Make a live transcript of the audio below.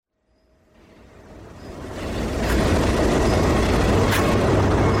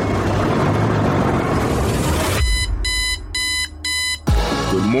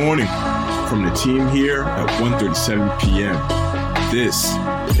morning from the team here at 1:37 p.m. This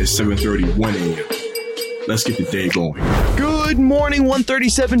is 7:31 a.m. Let's get the day going. Good morning,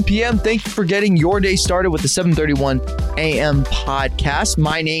 1:37 p.m. Thank you for getting your day started with the 7:31 a.m. podcast.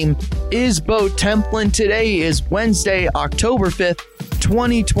 My name is Bo Templin. Today is Wednesday, October 5th,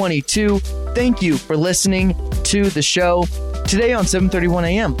 2022. Thank you for listening to the show. Today on 7:31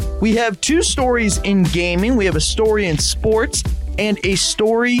 a.m., we have two stories in gaming. We have a story in sports and a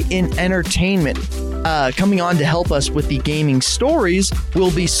story in entertainment. Coming on to help us with the gaming stories will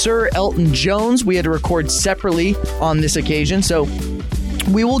be Sir Elton Jones. We had to record separately on this occasion, so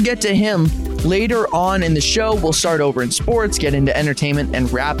we will get to him later on in the show. We'll start over in sports, get into entertainment,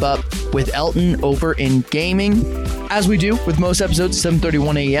 and wrap up with Elton over in gaming. As we do with most episodes of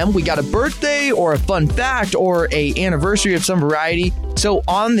 7:31 a.m., we got a birthday or a fun fact or a anniversary of some variety. So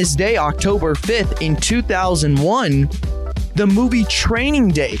on this day, October 5th in 2001, the movie Training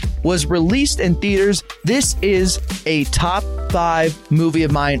Day was released in theaters. This is a top 5 movie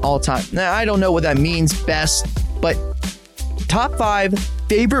of mine all time. Now, I don't know what that means best, but top 5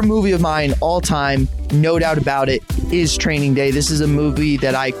 favorite movie of mine all time, no doubt about it, is Training Day. This is a movie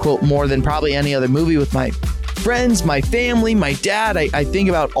that I quote more than probably any other movie with my friends, my family, my dad. I think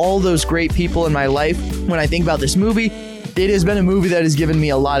about all those great people in my life when I think about this movie. It has been a movie that has given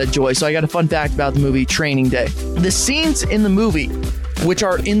me a lot of joy. So I got a fun fact about the movie Training Day. The scenes in the movie, which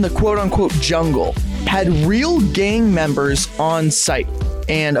are in the quote-unquote jungle, had real gang members on site.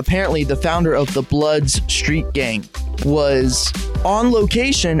 And apparently the founder of the Bloods Street Gang was on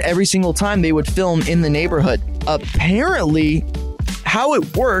location every single time they would film in the neighborhood. Apparently, how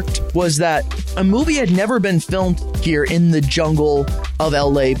it worked was that a movie had never been filmed here in the jungle of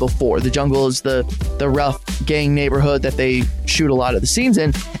LA before. The jungle is the rough gang neighborhood that they shoot a lot of the scenes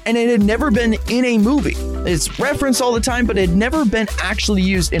in, and it had never been in a movie. It's referenced all the time, but it had never been actually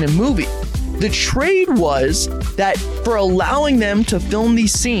used in a movie. The trade was that for allowing them to film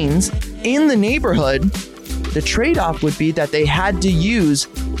these scenes in the neighborhood, the trade-off would be that they had to use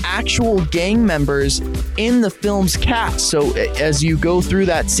actual gang members in the film's cast. So as you go through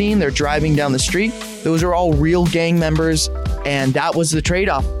that scene, they're driving down the street. Those are all real gang members, and that was the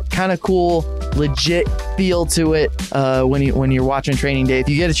trade-off. Kind of cool, legit feel to it when you're watching Training Day. If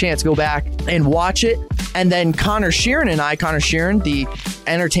you get a chance, go back and watch it. And then Connor Sheeran, the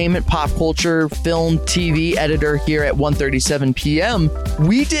entertainment, pop culture, film, TV editor here at 1:37 p.m.,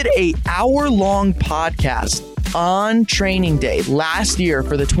 we did a hour-long podcast on Training Day last year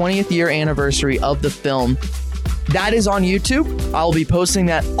for the 20th year anniversary of the film. That is on YouTube. I'll be posting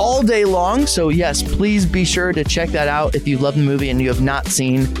that all day long. So yes, please be sure to check that out if you love the movie and you have not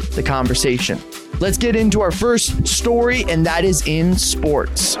seen the conversation. Let's get into our first story, and that is in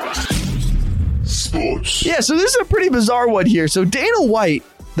sports. Sports. Yeah, so this is a pretty bizarre one here. So Dana White,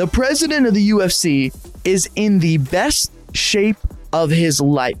 the president of the UFC, is in the best shape of his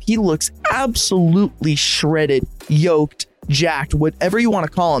life. He looks absolutely shredded, yoked, jacked, whatever you want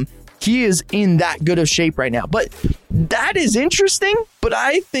to call him. He is in that good of shape right now. But that is interesting. But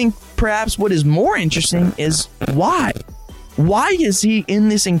I think perhaps what is more interesting is why. Why is he in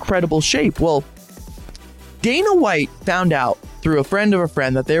this incredible shape? Well, Dana White found out through a friend of a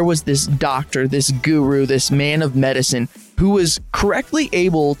friend that there was this doctor, this guru, this man of medicine who was correctly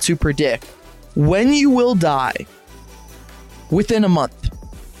able to predict when you will die within a month.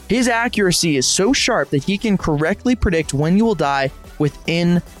 His accuracy is so sharp that he can correctly predict when you will die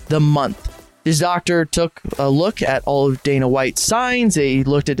within the month. This doctor took a look at all of Dana White's signs. He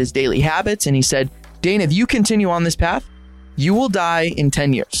looked at his daily habits and he said, Dana, if you continue on this path, you will die in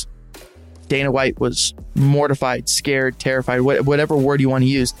 10 years. Dana White was mortified, scared, terrified, whatever word you want to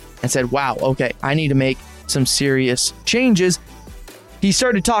use, and said, wow, okay, I need to make some serious changes. He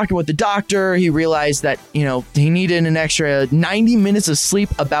started talking with the doctor. He realized that, he needed an extra 90 minutes of sleep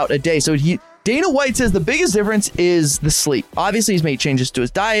about a day. So Dana White says the biggest difference is the sleep. Obviously, he's made changes to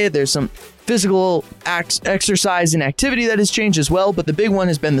his diet. There's some physical exercise and activity that has changed as well, but the big one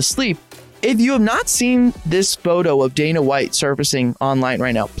has been the sleep. If you have not seen this photo of Dana White surfacing online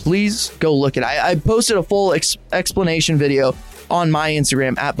right now, please go look at it. I posted a full explanation video on my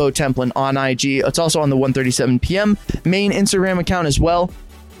Instagram at Bo Templin on IG. It's also on the 1:37 p.m. main Instagram account as well.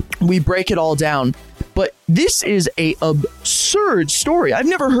 We break it all down. But this is a absurd story. I've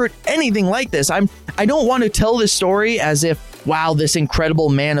never heard anything like this. I don't want to tell this story as if, wow, this incredible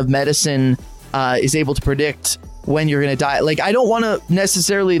man of medicine is able to predict when you're going to die. I don't want to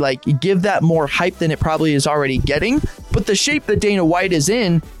necessarily give that more hype than it probably is already getting, but the shape that Dana White is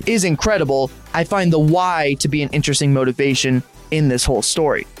in is incredible. I find the why to be an interesting motivation in this whole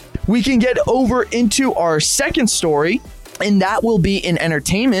story. We can get over into our second story. And that will be in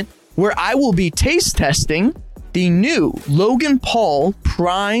entertainment, where I will be taste testing the new Logan Paul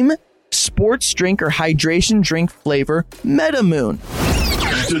Prime sports drink or hydration drink flavor, MetaMoon.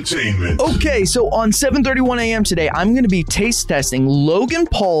 Entertainment. Okay, so on 7:31 a.m. today, I'm going to be taste testing Logan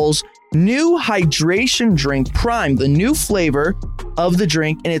Paul's new hydration drink, Prime, the new flavor of the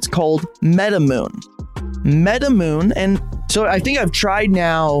drink, and it's called MetaMoon. MetaMoon, and so I think I've tried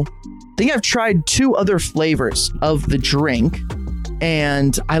 2 other flavors of the drink,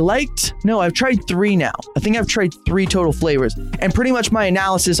 and I've tried 3 now. I think I've tried 3 total flavors, and pretty much my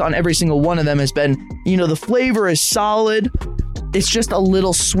analysis on every single one of them has been, the flavor is solid. It's just a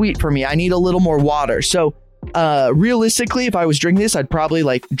little sweet for me. I need a little more water. So realistically, if I was drinking this, I'd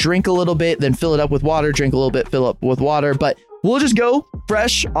probably drink a little bit, then fill it up with water, drink a little bit, fill up with water. But we'll just go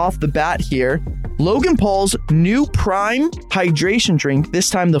fresh off the bat here. Logan Paul's new Prime hydration drink. This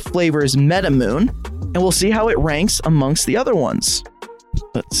time the flavor is MetaMoon, and we'll see how it ranks amongst the other ones.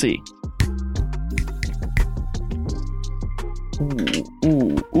 Let's see.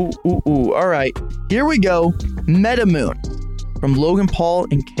 Ooh. All right, here we go. MetaMoon from Logan Paul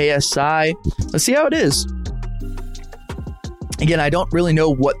and KSI. Let's see how it is. Again, I don't really know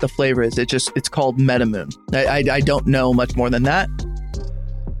what the flavor is. It's called MetaMoon. I don't know much more than that.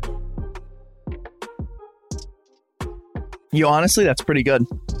 Honestly, that's pretty good.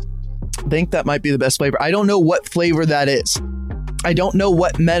 I think that might be the best flavor. I don't know what flavor that is. I don't know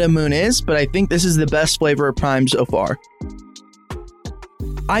what MetaMoon is, but I think this is the best flavor of Prime so far.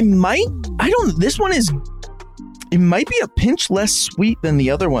 This one is, it might be a pinch less sweet than the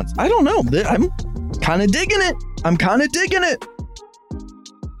other ones. I don't know. I'm kind of digging it.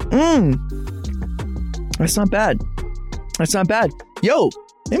 That's not bad. Yo,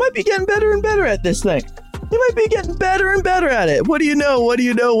 they might be getting better and better at this thing. They might be getting better and better at it. What do you know? All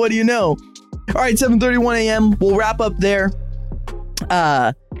right, 7:31 a.m. We'll wrap up there.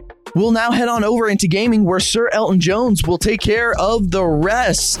 We'll now head on over into gaming, where Sir Elton Jones will take care of the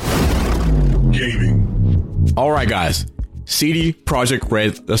rest. Gaming. All right, guys. CD Projekt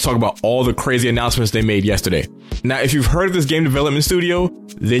Red. Let's talk about all the crazy announcements they made yesterday. Now, if you've heard of this game development studio,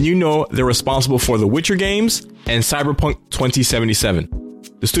 then you know they're responsible for The Witcher games and Cyberpunk 2077.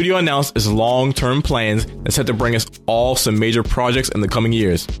 The studio announced its long-term plans that's set to bring us all some major projects in the coming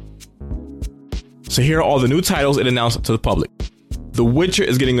years. So here are all the new titles it announced to the public. The Witcher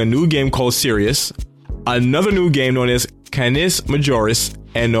is getting a new game called Sirius, another new game known as Canis Majoris,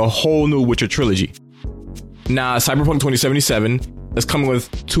 and a whole new Witcher trilogy. Now, Cyberpunk 2077 is coming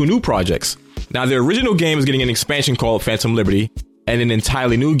with 2 new projects. Now, the original game is getting an expansion called Phantom Liberty, and an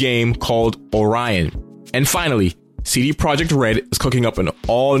entirely new game called Orion. And finally, CD Projekt Red is cooking up an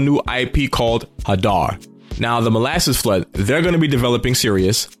all-new IP called Hadar. Now, the Molasses Flood, they're going to be developing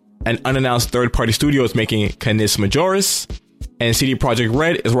Sirius. An unannounced third-party studio is making Canis Majoris, and CD Projekt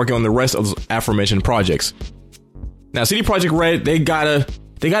Red is working on the rest of those aforementioned projects. Now, CD Projekt Red, they gotta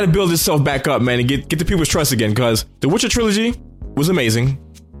build itself back up, man, and get the people's trust again, because the Witcher trilogy was amazing.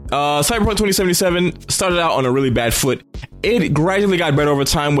 Cyberpunk 2077 started out on a really bad foot. It gradually got better over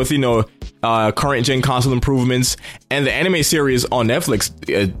time with, current gen console improvements, and the anime series on Netflix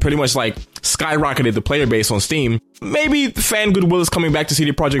pretty much skyrocketed the player base on Steam. Maybe the fan goodwill is coming back to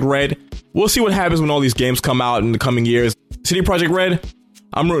CD Projekt Red. We'll see what happens when all these games come out in the coming years. CD Projekt Red,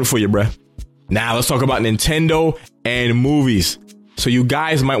 I'm rooting for you, bruh. Now let's talk about Nintendo and movies. So you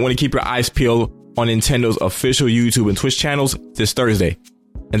guys might want to keep your eyes peeled on Nintendo's official YouTube and Twitch channels this Thursday.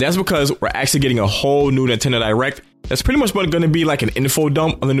 And that's because we're actually getting a whole new Nintendo Direct that's pretty much going to be like an info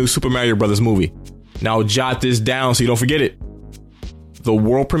dump on the new Super Mario Bros. Movie. Now jot this down so you don't forget it. The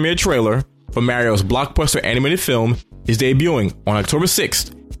world premiere trailer for Mario's blockbuster animated film is debuting on October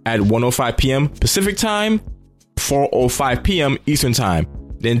 6th at 1:05 p.m. Pacific Time, 4:05 p.m. Eastern Time.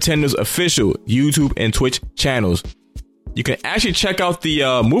 Nintendo's official YouTube and Twitch channels. You can actually check out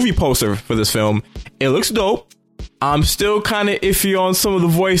the movie poster for this film. It looks dope. I'm still kind of iffy on some of the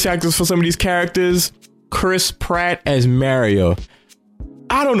voice actors for some of these characters. Chris Pratt as Mario.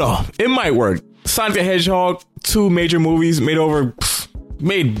 I don't know. It might work. Sonic the Hedgehog, 2 major movies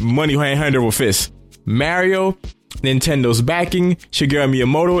made money hand over fist. Mario, Nintendo's backing. Shigeru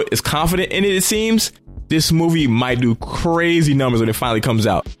Miyamoto is confident in it, it seems. This movie might do crazy numbers when it finally comes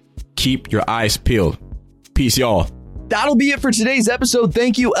out. Keep your eyes peeled. Peace, y'all. That'll be it for today's episode.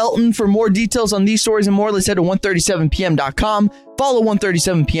 Thank you, Elton. For more details on these stories and more, let's head to 137pm.com. Follow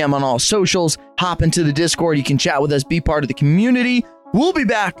 137pm on all socials. Hop into the Discord. You can chat with us, be part of the community. We'll be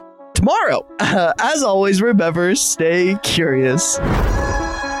back tomorrow. As always, remember, stay curious.